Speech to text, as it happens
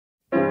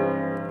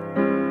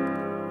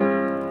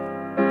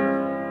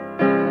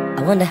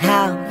Wonder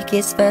how you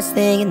kiss first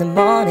thing in the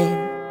morning.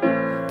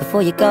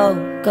 Before you go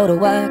to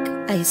work,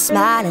 are you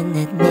smiling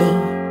at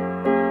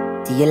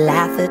me? Do you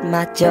laugh at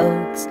my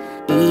jokes,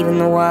 even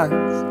the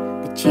ones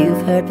that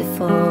you've heard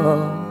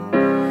before?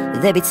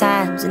 There'll be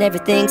times when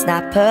everything's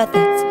not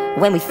perfect.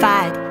 When we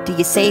fight, do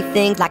you say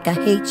things like I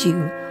hate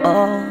you,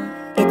 or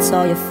it's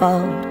all your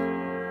fault?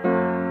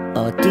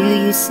 Or do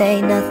you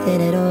say nothing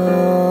at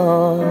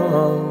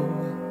all?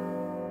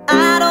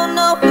 I don't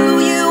know who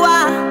you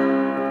are,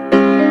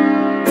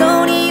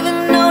 don't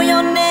even know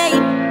your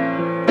name.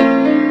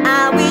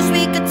 I wish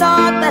we could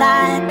talk, but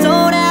I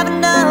don't have a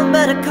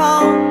number to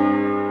call.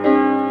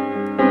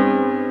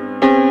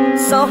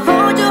 So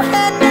hold your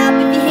head up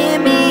if you hear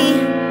me.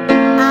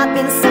 I've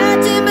been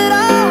searching, but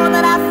all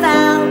that I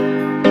found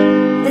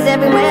is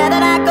everywhere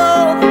that I go,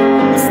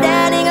 I'm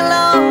standing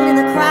alone in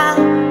the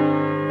crowd.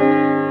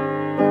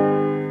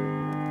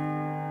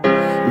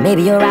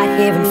 Maybe you're right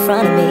here in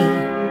front of me.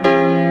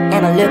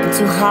 Am I looking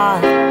too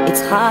hard?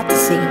 It's hard to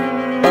see.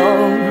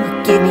 Oh,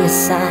 give me a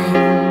sign.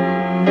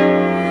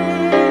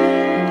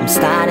 I'm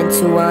starting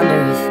to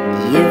wonder if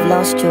you've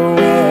lost your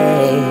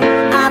way.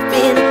 I've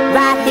been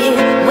right here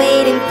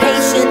waiting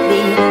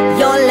patiently.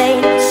 Your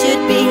lane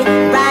should be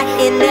right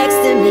here next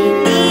to me.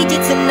 Need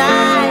you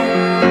tonight,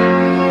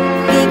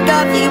 think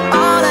of you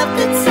all of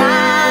the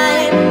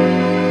time.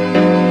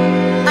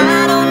 I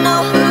don't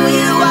know who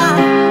you are,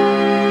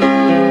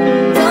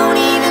 don't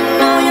even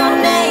know your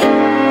name.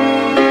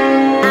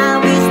 I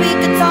wish we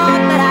could talk,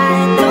 but I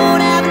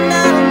don't have a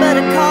number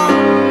to call.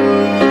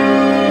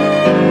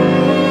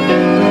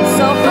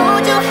 So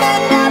hold your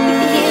head up if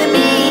you hear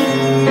me.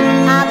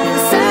 I've been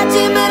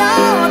searching, but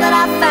all that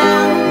I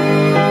found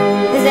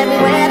is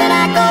everywhere that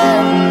I go,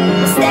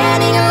 I'm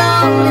standing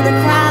alone in the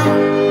crowd.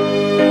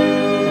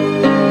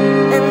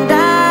 And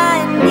I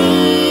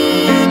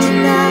need you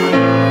now.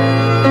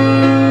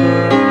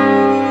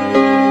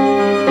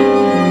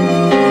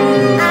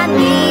 I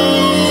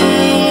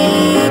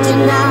need you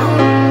now.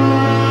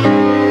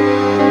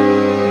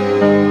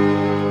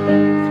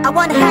 I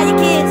wonder how you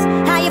kiss,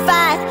 how you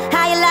fight,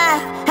 how you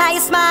laugh, how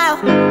you smile,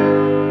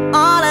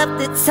 all of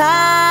the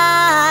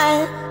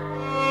time.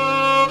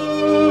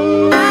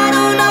 I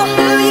don't know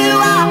who you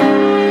are,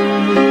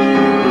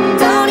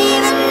 don't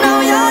even know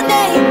your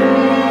name.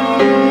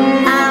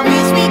 I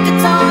wish we could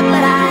talk,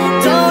 but I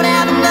don't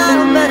have a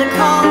number to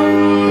call.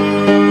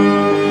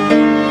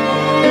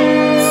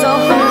 So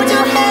hold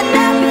your head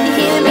up if you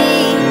hear me.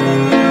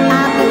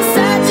 I've been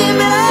searching,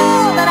 but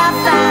all that I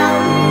found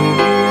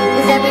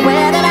is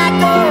everywhere that I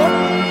go,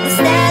 I'm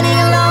standing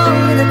alone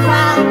in the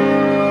crowd.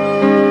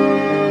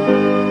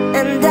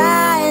 And I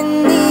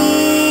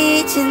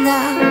need you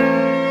now.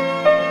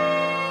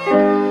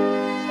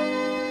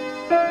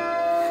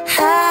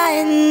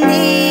 I need